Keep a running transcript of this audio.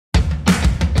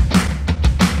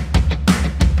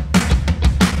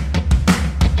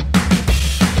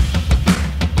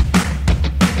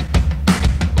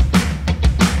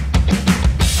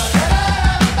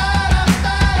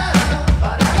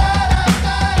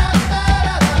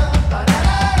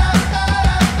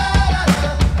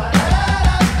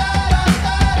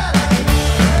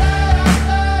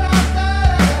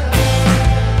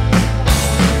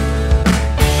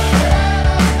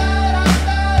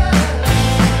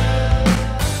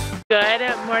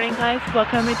morning, guys.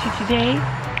 Welcome to today.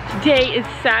 Today is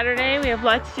Saturday. We have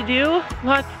lots to do.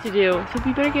 So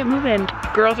we better get moving.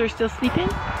 Girls are still sleeping.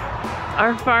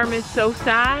 Our farm is so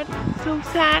sad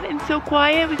and so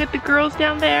quiet. We got the girls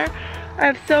down there. I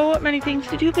have so many things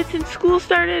to do, but since school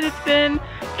started, it's been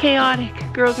chaotic.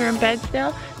 Girls are in bed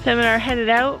still. Sam and I are headed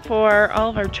out for all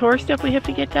of our chore stuff we have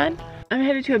to get done. I'm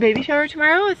headed to a baby shower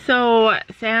tomorrow, so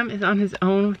Sam is on his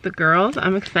own with the girls.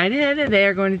 I'm excited. They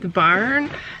are going to the barn.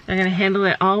 They're gonna handle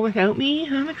it all without me.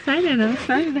 I'm excited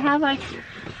to have like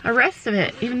a rest of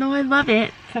it. Even though I love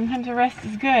it, sometimes a rest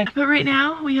is good. But right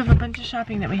now, we have a bunch of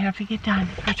shopping that we have to get done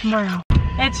for tomorrow.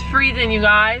 It's freezing, you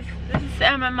guys. This is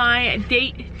Sam and my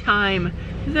date time.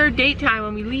 This is our date time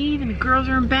when we leave and the girls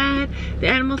are in bed. The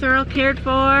animals are all cared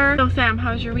for. So Sam,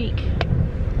 how's your week?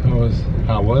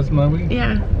 How was my week?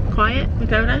 Yeah. Quiet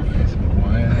without us? Nice and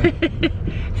quiet.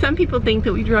 Some people think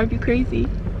that we drive you crazy.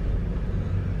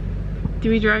 Do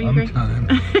we drive you crazy?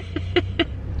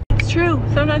 It's true.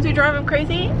 Sometimes we drive him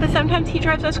crazy, but sometimes he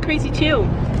drives us crazy too.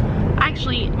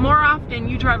 Actually, more often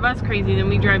you drive us crazy than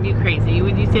we drive you crazy.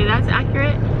 Would you say that's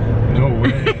accurate? No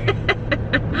way.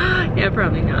 Yeah,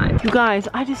 probably not. You guys,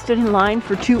 I just stood in line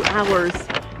for 2 hours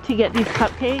to get these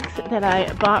cupcakes that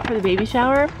I bought for the baby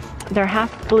shower. They're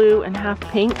half blue and half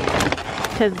pink,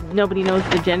 because nobody knows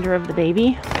the gender of the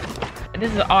baby.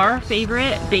 This is our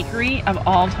favorite bakery of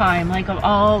all time, like of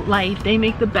all life. They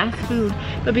make the best food,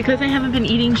 but because I haven't been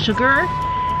eating sugar,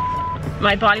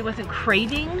 my body wasn't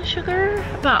craving sugar,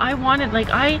 but I wanted, like,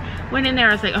 I went in there,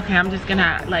 I was like, okay, I'm just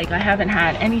gonna, like, I haven't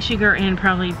had any sugar in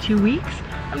probably 2 weeks.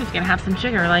 I'm just gonna have some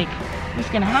sugar, like, I'm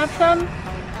just gonna have some.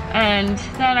 And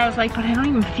then I was like, but I don't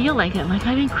even feel like it. Like,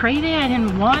 I didn't crave it, I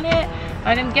didn't want it.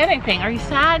 I didn't get anything. Are you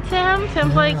sad, Sam?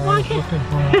 Sam's like, why can't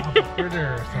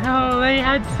No, they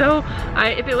had so,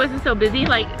 if it wasn't so busy,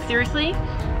 like, seriously,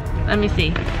 let me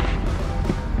see.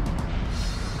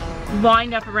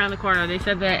 Lined up around the corner. They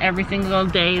said that every single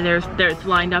day there's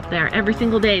lined up there. Every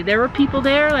single day. There were people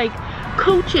there, like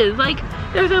coaches. Like,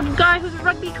 there's a guy who's a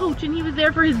rugby coach and he was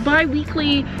there for his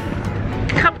bi-weekly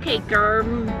cupcake or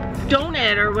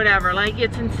donut or whatever. Like,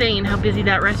 it's insane how busy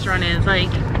that restaurant is. Like,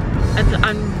 that's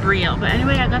unreal. But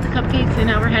anyway, I got the cupcakes and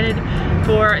now we're headed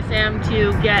for Sam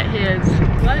to get his,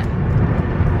 what?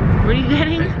 What are you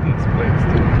getting?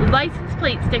 License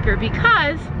plate sticker,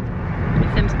 because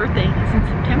it's Sam's birthday. It's in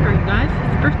September, you guys.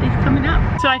 His birthday's coming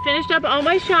up. So I finished up all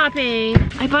my shopping.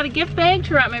 I bought a gift bag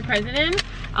to wrap my present in.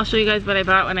 I'll show you guys what I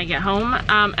bought when I get home.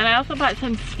 And I also bought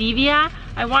some stevia.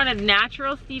 I wanted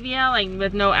natural stevia, like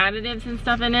with no additives and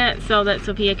stuff in it, so that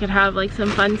Sophia could have like some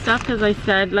fun stuff, because I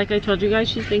said, like I told you guys,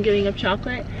 she's been giving up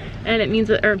chocolate, and it means,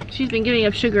 or she's been giving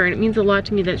up sugar, and it means a lot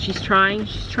to me that she's trying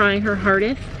her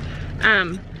hardest.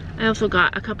 I also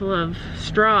got a couple of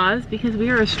straws, because we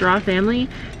are a straw family,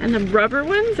 and the rubber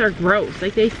ones are gross.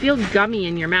 Like, they feel gummy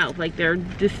in your mouth, like they're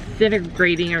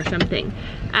disintegrating or something.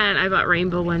 And I bought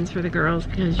rainbow ones for the girls,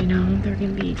 because, you know, they're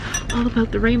gonna be all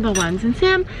about the rainbow ones. And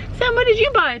Sam, what did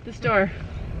you buy at the store?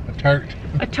 A tart.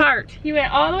 A tart. He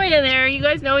went all the way in there. You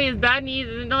guys know he has bad knees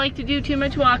and doesn't like to do too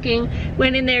much walking.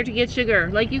 Went in there to get sugar.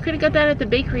 Like, you could have got that at the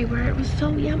bakery where it was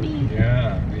so yummy.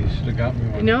 Yeah, you should have got me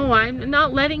one. No, I'm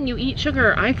not letting you eat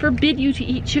sugar. I forbid you to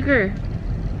eat sugar.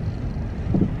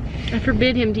 I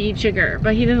forbid him to eat sugar,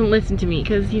 but he doesn't listen to me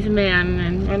because he's a man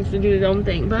and wants to do his own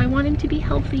thing. But I want him to be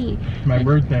healthy. My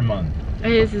birthday month.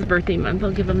 It is his birthday month.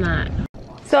 I'll give him that.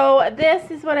 So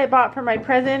this is what I bought for my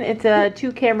present. It's a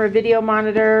 2-camera video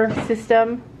monitor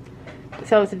system.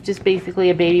 So it's just basically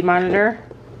a baby monitor.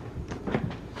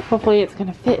 Hopefully it's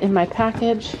gonna fit in my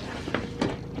package.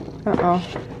 Uh-oh.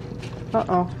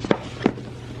 Uh-oh.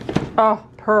 Oh,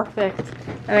 perfect.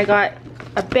 And I got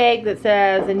a bag that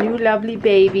says a new lovely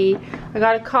baby. I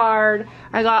got a card.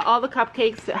 I got all the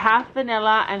cupcakes, half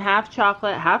vanilla and half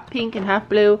chocolate, half pink and half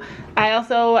blue. I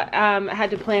also had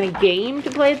to plan a game to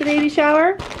play at the baby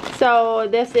shower. So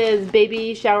this is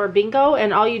baby shower bingo,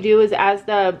 and all you do is, as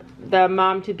the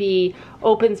mom-to-be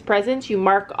opens presents, you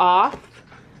mark off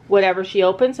whatever she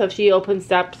opens. So if she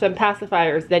opens up some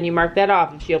pacifiers, then you mark that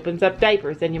off. If she opens up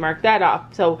diapers, then you mark that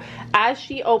off. So as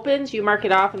she opens, you mark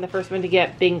it off, and the first one to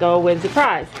get bingo wins a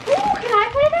prize. Ooh, can I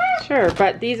play that? Sure,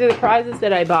 but these are the prizes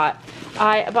that I bought.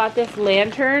 I bought this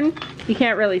lantern. You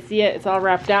can't really see it. It's all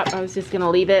wrapped up. I was just gonna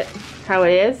leave it how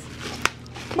it is.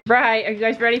 Right, are you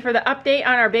guys ready for the update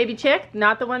on our baby chick?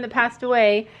 Not the one that passed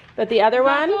away, but the other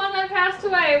one. Not the one that passed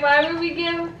away. Why would we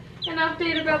give an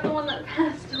update about the one that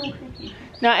passed away?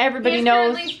 Not everybody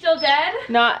knows. He's still dead?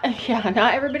 Not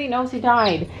everybody knows he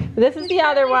died. But this is the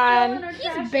other one.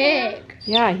 He's big.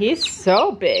 Yeah, he's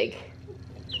so big.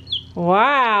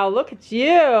 Wow, look at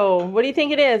you. What do you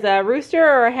think it is, a rooster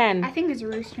or a hen? I think it's a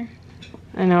rooster.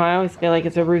 I know, I always feel like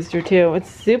it's a rooster too. It's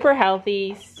super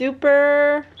healthy,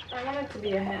 super... I want it to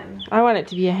be a hen. I want it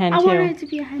to be a hen too. I want it to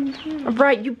be a hen too.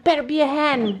 Right, you better be a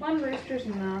hen. One rooster's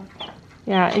enough.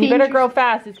 Yeah, and you better grow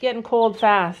fast. It's getting cold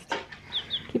fast.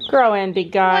 Keep growing,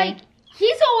 big guy. Like,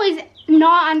 he's always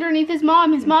not underneath his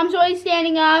mom. His mom's always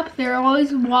standing up. They're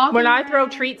always walking When I around. throw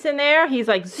treats in there, he's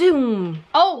like, zoom.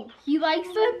 Oh, he likes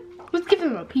them? Let's give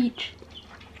him a peach.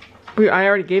 I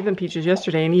already gave them peaches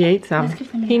yesterday and he ate some. Let's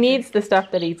give them He needs the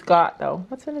stuff that he's got though.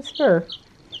 What's in his fur?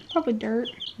 Probably dirt.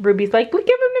 Ruby's like, well,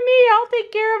 give them to me. I'll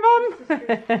take care of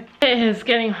them. It is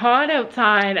getting hot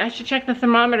outside. I should check the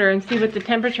thermometer and see what the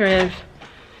temperature is.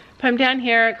 But I'm down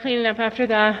here cleaning up after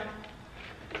the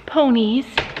ponies.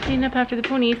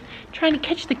 Trying to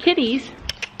catch the kitties.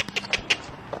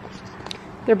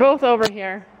 They're both over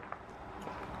here.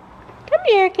 Come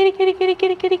here, kitty, kitty, kitty,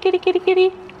 kitty, kitty, kitty, kitty,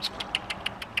 kitty.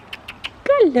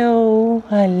 Hello,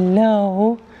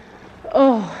 hello.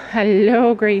 Oh,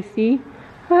 hello, Gracie.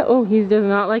 Oh, he does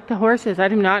not like the horses. I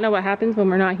do not know what happens when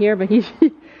we're not here, but he's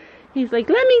like,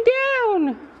 let me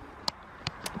down.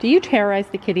 Do you terrorize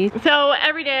the kitties? So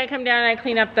every day I come down and I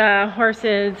clean up the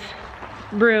horses'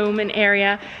 room and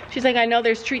area. She's like, I know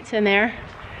there's treats in there.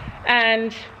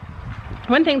 And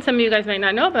one thing some of you guys might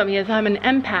not know about me is I'm an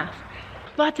empath.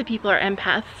 Lots of people are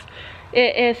empaths.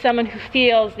 It is someone who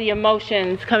feels the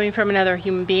emotions coming from another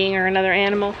human being or another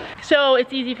animal. So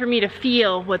it's easy for me to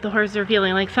feel what the horses are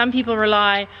feeling. Like some people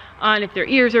rely on if their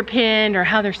ears are pinned or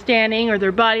how they're standing or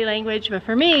their body language. But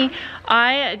for me,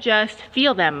 I just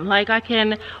feel them. Like I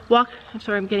can walk, I'm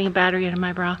sorry, I'm getting a battery out of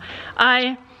my bra.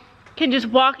 I can just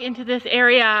walk into this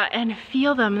area and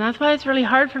feel them. And that's why it's really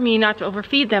hard for me not to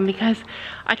overfeed them, because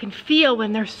I can feel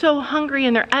when they're so hungry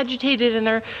and they're agitated and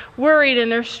they're worried and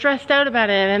they're stressed out about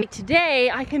it. And today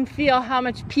I can feel how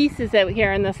much peace is out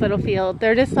here in this little field.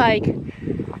 They're just like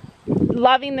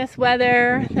loving this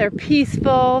weather. They're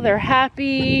peaceful, they're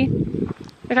happy.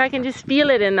 Like I can just feel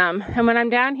it in them. And when I'm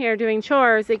down here doing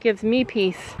chores, it gives me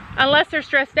peace. Unless they're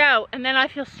stressed out, and then I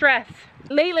feel stress.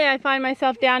 Lately I find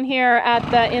myself down here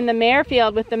in the mare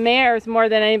field with the mares more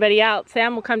than anybody else.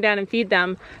 Sam will come down and feed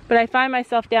them, but I find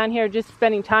myself down here just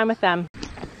spending time with them.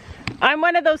 I'm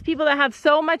one of those people that have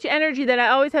so much energy that I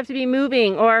always have to be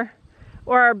moving or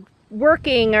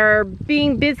working or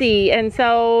being busy, and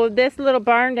so this little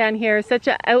barn down here is such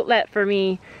an outlet for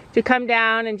me to come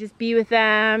down and just be with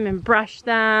them and brush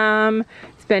them,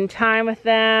 spend time with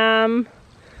them,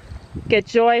 get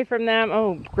joy from them.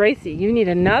 Oh, Gracie, you need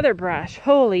another brush.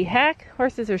 Holy heck,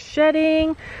 horses are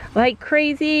shedding like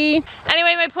crazy.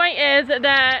 Anyway, my point is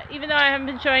that even though I haven't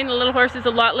been showing the little horses a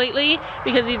lot lately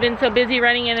because we've been so busy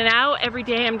running in and out, every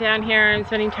day I'm down here and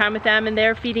spending time with them and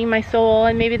they're feeding my soul.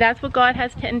 And maybe that's what God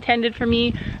has intended for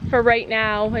me for right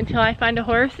now until I find a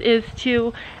horse, is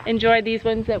to enjoy these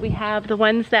ones that we have, the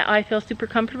ones that I feel super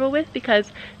comfortable with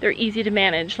because they're easy to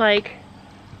manage. Like,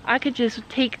 I could just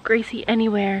take Gracie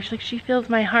anywhere. She fills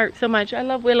my heart so much. I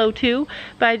love Willow too,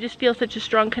 but I just feel such a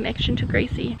strong connection to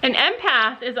Gracie. An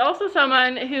empath is also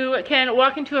someone who can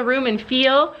walk into a room and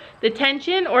feel the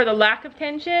tension or the lack of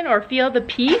tension, or feel the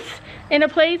peace in a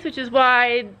place, which is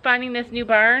why finding this new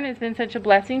barn has been such a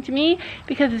blessing to me,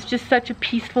 because it's just such a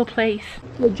peaceful place.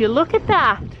 Would you look at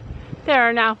that? There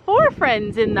are now 4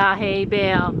 friends in the hay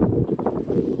bale.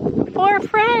 4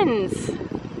 friends.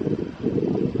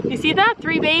 You see that?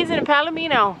 3 bays and a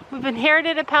palomino. We've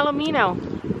inherited a palomino.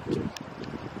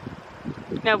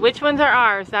 Now, which ones are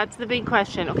ours? That's the big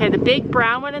question. Okay, the big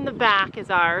brown one in the back is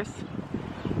ours.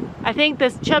 I think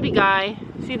this chubby guy,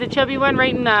 see the chubby one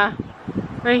right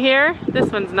here?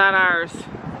 This one's not ours.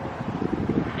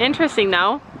 Interesting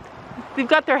though. They've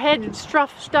got their head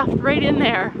stuffed right in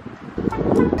there.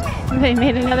 They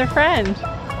made another friend.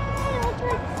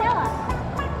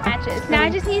 Matches. Now I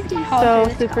just need to be So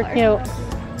super cute.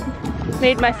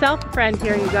 Made myself a friend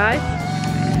here, you guys.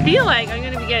 I feel like I'm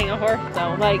gonna be getting a horse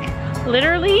though. Like,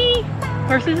 literally,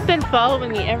 horses have been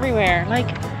following me everywhere. Like,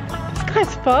 this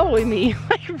guy's following me.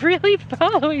 Like, really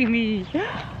following me.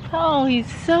 Oh,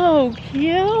 he's so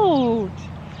cute.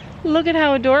 Look at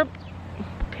how adorable.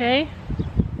 Okay.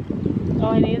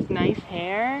 Oh, and he has nice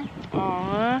hair.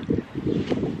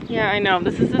 Aww. Yeah, I know.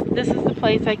 This is the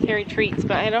place I carry treats,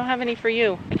 but I don't have any for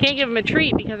you. I can't give him a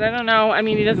treat because I don't know. I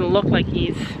mean, he doesn't look like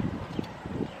he's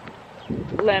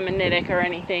lamanitic or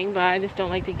anything, but I just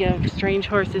don't like to give strange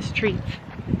horses treats,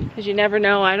 because you never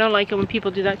know. I don't like it when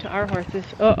people do that to our horses.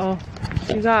 Uh-oh.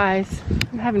 You guys,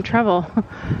 I'm having trouble.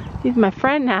 He's my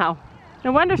friend now.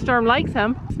 No wonder Storm likes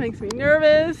him. This makes me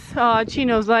nervous. Oh,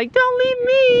 Chino's like, don't leave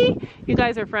me. You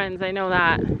guys are friends, I know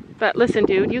that. But listen,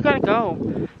 dude, you gotta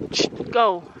go.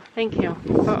 Go. Thank you.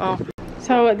 Uh-oh. So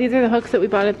So these are the hooks that we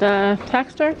bought at the tack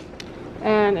store,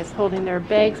 and it's holding their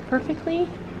bags perfectly.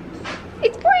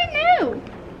 It's brand new.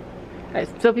 Guys,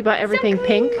 Sophie bought everything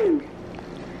pink.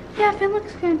 Yeah, Finn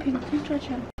looks kind of pink. Don't judge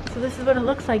him. So this is what it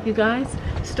looks like, you guys.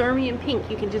 Stormy and pink.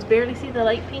 You can just barely see the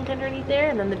light pink underneath there,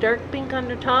 and then the dark pink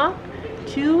under top.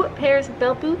 2 pairs of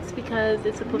belt boots because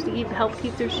it's supposed to help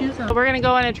keep their shoes on. We're gonna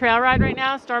go on a trail ride right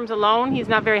now. Storm's alone. He's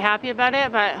not very happy about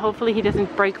it, but hopefully he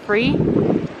doesn't break free.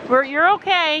 You're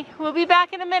okay. We'll be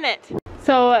back in a minute.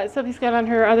 So Sophie's got on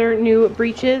her other new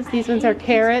breeches. These ones are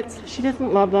carrots. She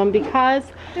doesn't love them because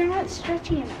they're not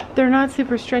stretchy enough. They're not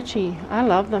super stretchy. I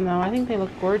love them though. I think they look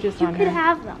gorgeous on her. You could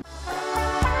have them.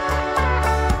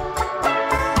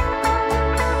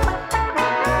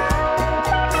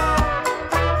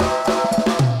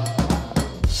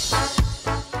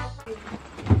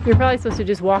 You're probably supposed to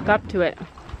just walk up to it.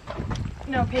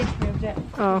 No, Paige moved it.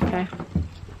 Oh, okay.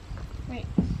 Wait,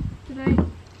 did I?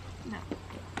 No.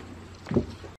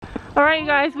 All right, you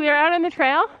guys, we are out on the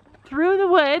trail through the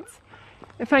woods.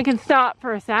 If I can stop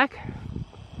for a sec.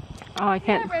 Oh, I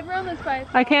can't. Yeah, Red Road is by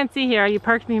itself. I can't see here. You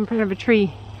parked me in front of a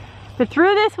tree. But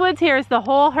through this woods here is the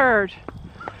whole herd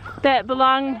that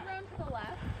belong. Red Road to the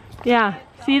left. Yeah,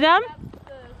 see them? That's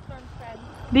the storm's friend.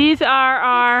 These are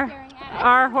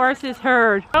our horses'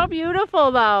 herd. So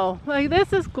beautiful though. Like,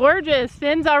 this is gorgeous.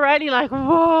 Finn's already like,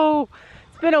 whoa.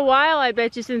 It's been a while, I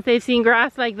bet you, since they've seen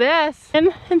grass like this.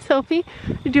 And Sophie,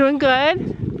 you're doing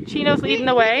good. Chino's leading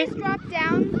the way. He just dropped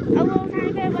down a little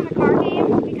tiny bit when the car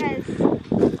came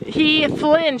because he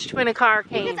flinched when a car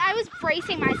came. Because I was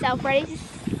bracing myself, ready to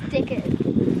stick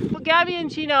it. Well, Gabby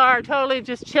and Chino are totally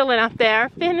just chilling up there.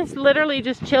 Finn is literally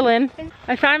just chilling.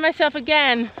 I find myself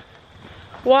again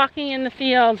walking in the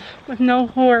field with no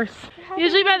horse.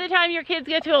 Usually by the time your kids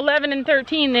get to 11 and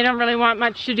 13, they don't really want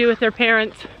much to do with their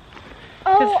parents.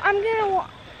 Oh, I'm gonna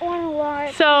want a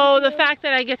lot. So the fact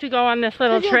that I get to go on this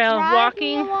little trail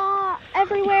walking, me a lot,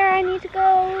 everywhere I need to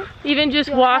go. Even just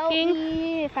You'll walking. Help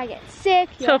me if I get sick.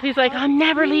 Sophie's like, I'm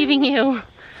never leaving you. If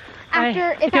I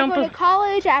go to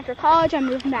college, after college, I'm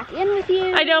moving back in with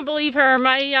you. I don't believe her.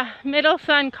 My middle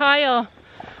son, Kyle,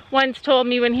 once told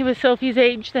me when he was Sophie's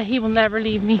age that he will never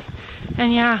leave me.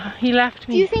 And yeah, he left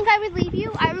me. Do you think I would leave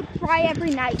you? I would cry every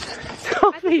night.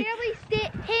 Sophie. I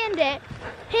could barely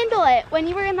handle it when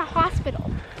you were in the hospital.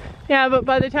 Yeah, but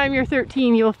by the time you're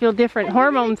 13, you'll feel different.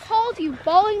 Hormones. I called you,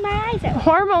 bawling my eyes out.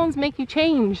 Hormones make you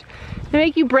change. They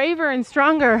make you braver and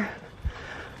stronger.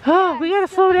 Oh, we gotta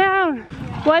slow down.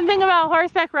 One thing about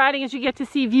horseback riding is you get to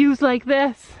see views like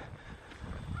this.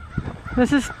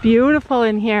 This is beautiful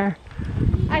in here.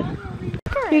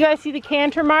 You guys see the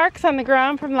canter marks on the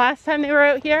ground from last time they were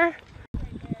out here?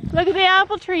 Look at the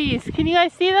apple trees. Can you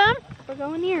guys see them? We're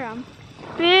going near them.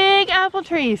 Big apple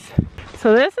trees.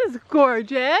 So this is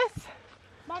gorgeous.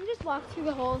 Mom just walked through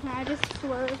the holes and I just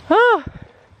swerved. Oh.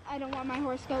 I don't want my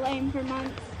horse to go lame for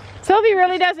months. Sophie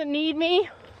really doesn't need me.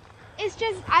 It's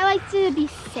just, I like to be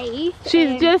safe.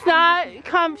 She's just not,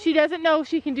 she doesn't know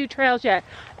she can do trails yet.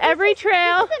 Every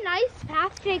trail. This is a nice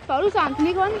path to take photos on. Can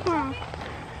we go on tomorrow?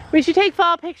 We should take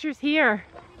fall pictures here.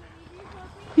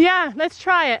 Yeah, let's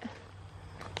try it.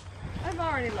 I've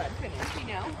already let Finn and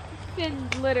Chino.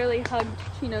 Finn literally hugged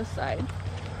Chino's side.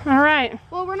 All right.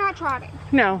 Well, we're not trotting.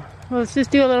 No, let's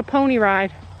just do a little pony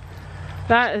ride.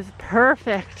 That is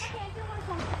perfect.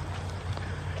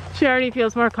 She already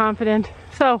feels more confident.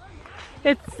 So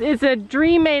it's a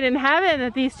dream made in heaven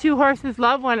that these two horses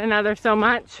love one another so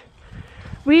much.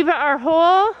 Our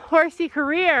whole horsey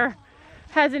career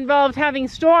has involved having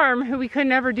Storm, who we could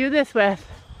never do this with.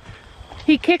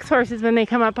 He kicks horses when they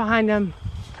come up behind him.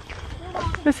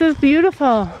 This is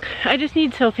beautiful. I just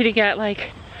need Sophie to get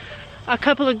like a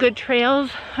couple of good trails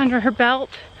under her belt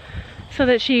so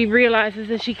that she realizes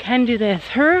that she can do this.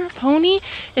 Her pony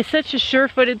is such a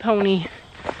sure-footed pony.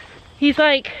 He's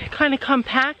like kind of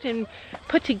compact and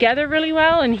put together really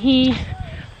well, and he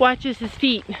watches his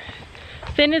feet.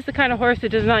 Finn is the kind of horse that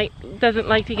doesn't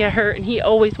like to get hurt, and he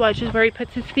always watches where he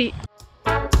puts his feet.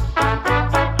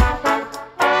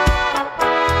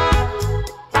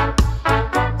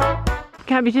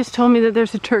 Gabby just told me that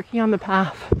there's a turkey on the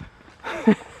path.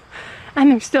 And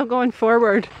they're still going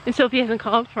forward. And Sophie hasn't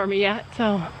called for me yet,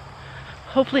 so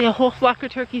hopefully a whole flock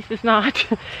of turkeys does not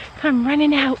come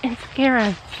running out and scare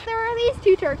us. There are these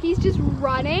two turkeys just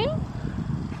running.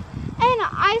 And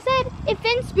I said, if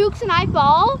Finn spooks and I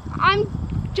fall, I'm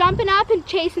jumping up and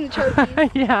chasing the turkeys.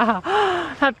 Yeah,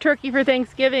 have turkey for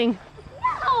Thanksgiving.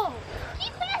 No,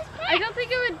 keep this back. I don't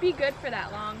think it would be good for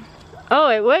that long. Oh,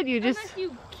 it would. Unless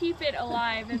you keep it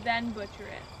alive and then butcher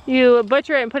it. You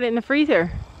butcher it and put it in the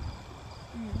freezer.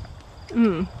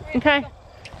 Okay,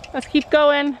 let's keep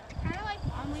going. Kind of like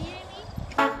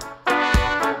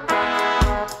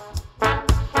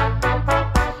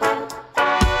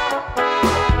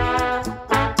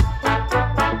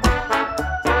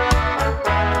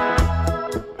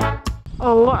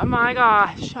my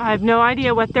gosh, I have no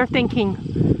idea what they're thinking.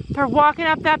 They're walking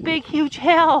up that big, huge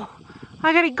hill.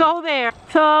 I gotta go there.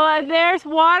 So there's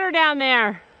water down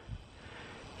there.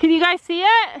 Can you guys see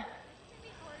it?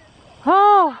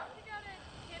 Oh.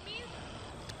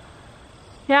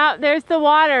 Yeah, there's the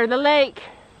water, the lake.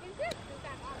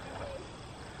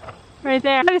 Right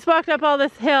there. I just walked up all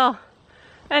this hill,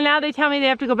 and now they tell me they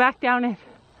have to go back down it.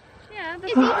 Yeah,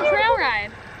 this is a trail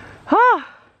ride. Oh.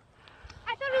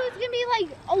 I thought it was gonna be like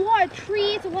a lot of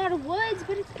trees, a lot of woods,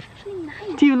 but it's actually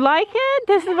nice. Do you like it?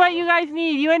 This is what you guys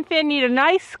need. You and Finn need a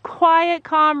nice, quiet,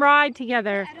 calm ride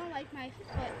together. I don't like my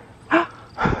foot.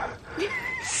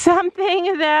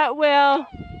 Something that will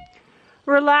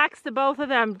relax the both of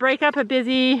them, break up a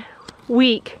busy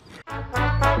week.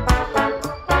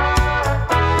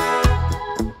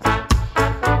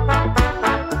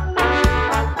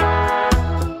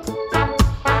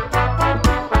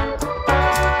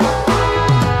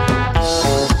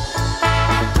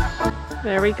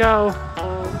 There we go.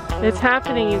 It's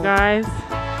happening, you guys.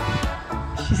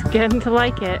 She's getting to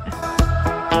like it.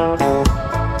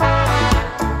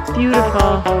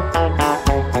 Beautiful.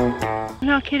 I'm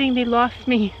not kidding, they lost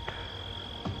me.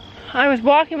 I was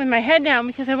walking with my head down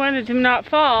because I wanted to not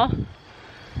fall.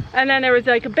 And then there was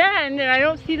like a bend and I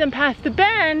don't see them past the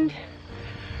bend.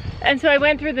 And so I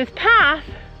went through this path.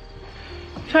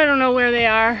 So I don't know where they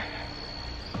are.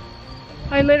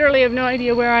 I literally have no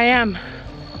idea where I am.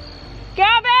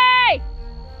 Gabby!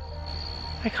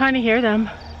 I kind of hear them.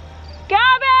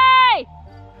 Gabby!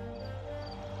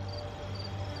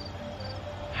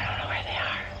 I don't know where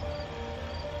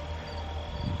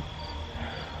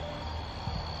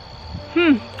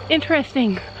they are.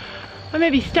 Interesting. I may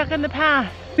be stuck on the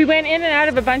path. We went in and out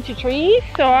of a bunch of trees,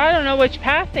 so I don't know which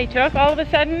path they took. All of a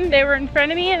sudden they were in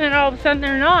front of me and then all of a sudden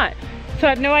they're not. So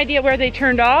I have no idea where they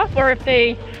turned off or if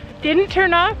they didn't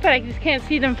turn off, but I just can't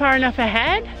see them far enough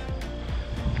ahead.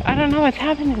 I don't know what's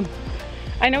happening.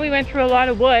 I know we went through a lot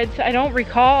of woods. I don't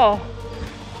recall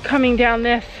coming down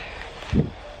this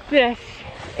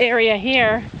area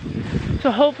here. So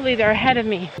hopefully they're ahead of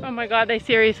me. Oh my God, they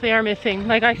seriously are missing.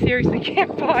 Like I seriously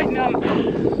can't find them.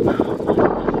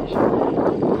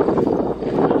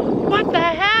 What the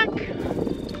heck?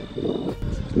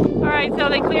 All right, so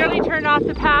they clearly turned off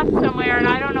the path somewhere and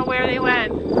I don't know where they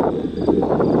went.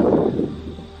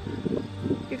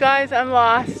 You guys, I'm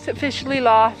lost, officially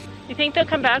lost. You think they'll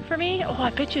come back for me? Oh, I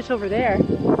bet you it's over there.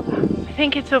 I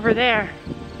think it's over there.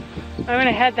 I'm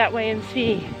gonna head that way and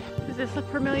see. Does this look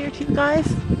familiar to you guys?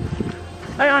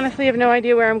 I honestly have no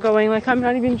idea where I'm going. Like, I'm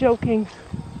not even joking.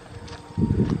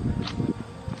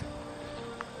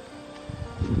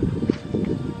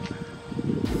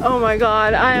 Oh my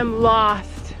God, I am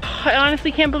lost. I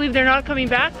honestly can't believe they're not coming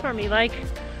back for me. Like,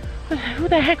 who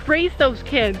the heck raised those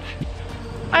kids?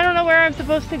 I don't know where I'm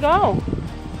supposed to go.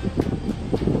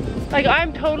 Like,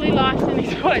 I'm totally lost in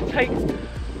these woods. Like,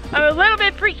 I'm a little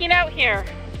bit freaking out here.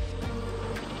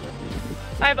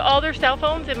 I have all their cell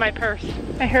phones in my purse.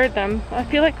 I heard them. I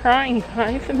feel like crying,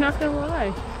 guys. I'm not gonna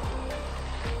lie.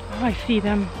 Oh, I see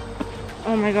them.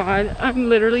 Oh my God, I'm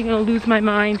literally gonna lose my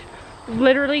mind.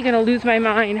 Literally gonna lose my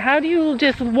mind. How do you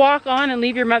just walk on and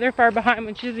leave your mother far behind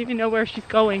when she doesn't even know where she's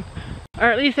going? Or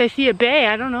at least I see a bay.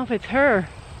 I don't know if it's her.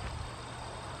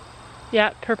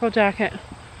 Yeah, purple jacket.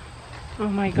 Oh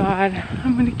my God,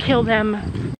 I'm gonna kill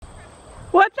them.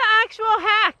 What the actual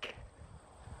heck?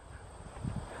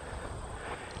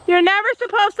 You're never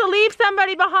supposed to leave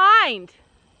somebody behind.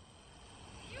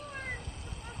 You were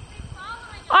supposed to be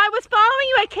following us. I was following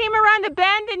you. I came around a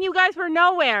bend and you guys were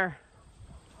nowhere.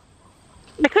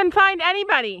 I couldn't find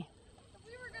anybody. If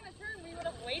we were gonna turn, we would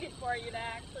have waited for you to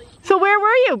actually. So where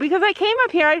were you? Because I came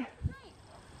up here.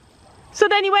 So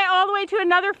then you went all the way to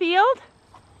another field?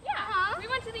 Yeah, we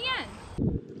went to the end.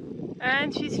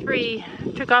 And she's free.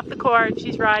 Took off the cord.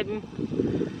 She's riding.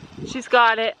 She's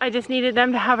got it. I just needed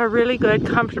them to have a really good,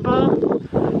 comfortable,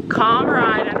 calm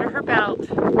ride under her belt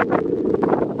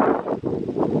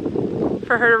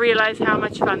for her to realize how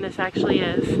much fun this actually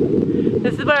is.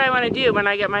 This is what I want to do when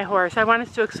I get my horse. I want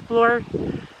us to explore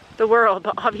the world,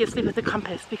 but obviously with a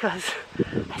compass because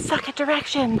I suck at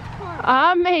direction.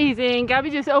 Amazing. Gabby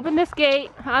just opened this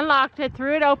gate, unlocked it,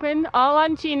 threw it open, all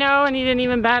on Chino, and he didn't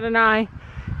even bat an eye.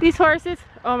 These horses,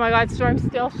 oh my God, Storm's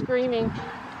still screaming.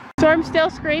 Storm's still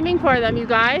screaming for them, you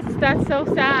guys. That's so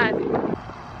sad.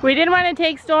 We didn't want to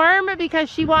take Storm because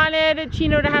she wanted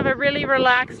Chino to have a really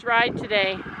relaxed ride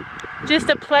today. Just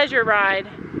a pleasure ride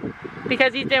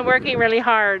because he's been working really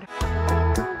hard.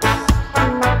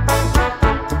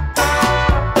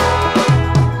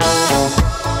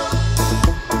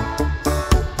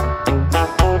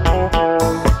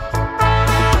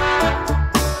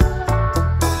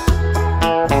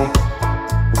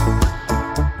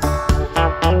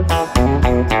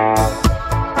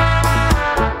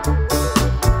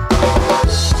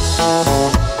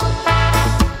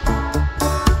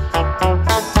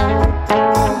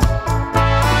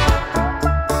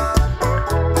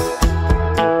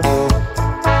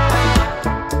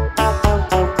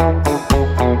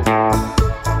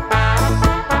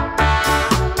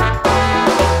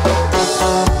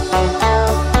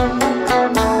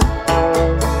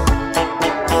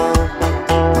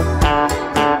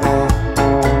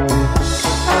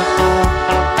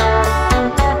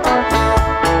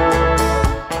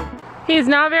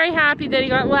 not very happy that he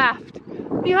got left.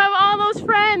 You have all those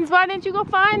friends. Why didn't you go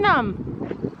find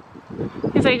them?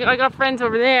 He's like, I got friends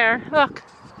over there. Look.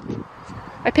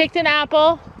 I picked an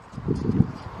apple.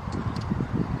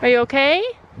 Are you okay?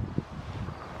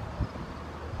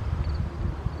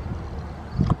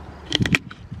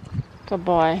 Good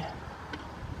boy.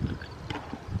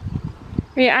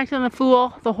 Were you acting a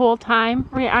fool the whole time?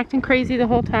 Were you acting crazy the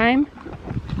whole time?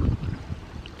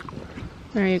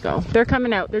 There you go. They're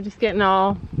coming out. They're just getting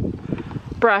all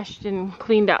brushed and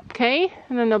cleaned up, okay?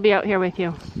 And then they'll be out here with you.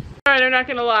 Alright, I'm not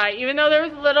gonna lie. Even though there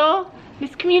was a little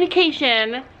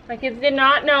miscommunication, my kids did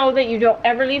not know that you don't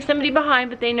ever leave somebody behind,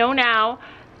 but they know now.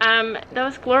 That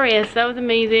was glorious. That was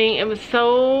amazing. It was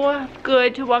so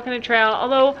good to walk on a trail.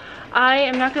 Although, I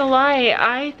am not gonna lie,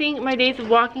 I think my days of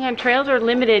walking on trails are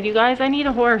limited. You guys, I need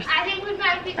a horse. I think we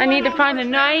might be I need to find a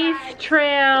nice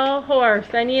trail horse.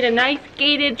 I need a nice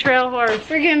gated trail horse.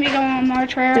 We're gonna be going on more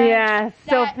trails. Yes,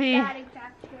 Sophie.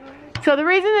 So the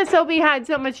reason that Sophie had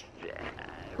so much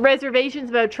reservations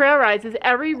about trail rides is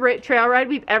every trail ride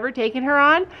we've ever taken her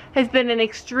on has been an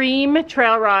extreme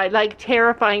trail ride, like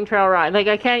terrifying trail ride. Like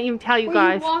I can't even tell you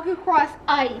guys. You walk across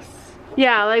ice.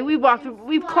 Yeah, like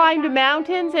we've climbed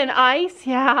mountains and ice,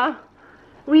 yeah.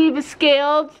 We've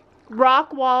scaled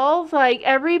rock walls. Like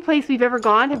every place we've ever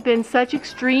gone have been such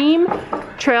extreme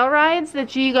trail rides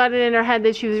that she got it in her head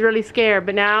that she was really scared.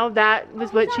 But now that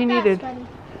was what she needed.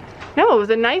 No, it was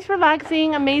a nice,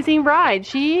 relaxing, amazing ride.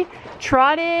 She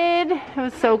trotted. It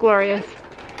was so glorious.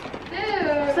 Dude.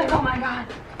 It's like, oh my god.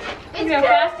 Look how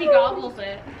fast he gobbles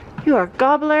it. You are a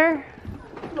gobbler.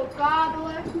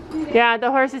 Gobbler. Yeah, the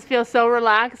horses feel so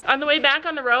relaxed. On the way back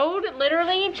on the road,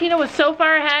 literally, Chino was so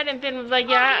far ahead and Finn was like,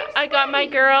 yeah, I got my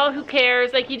girl, who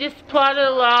cares? Like, he just plodded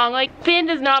along. Like, Finn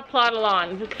does not plod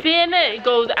along. Finn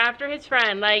goes after his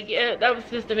friend. Like, that was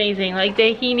just amazing. Like,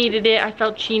 he needed it. I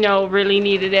felt Chino really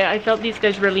needed it. I felt these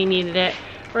guys really needed it.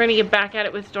 We're gonna get back at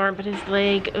it with Storm, but his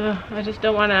leg, I just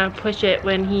don't wanna push it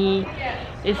when he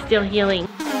is still healing.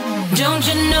 Don't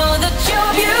you know that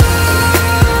you're beautiful?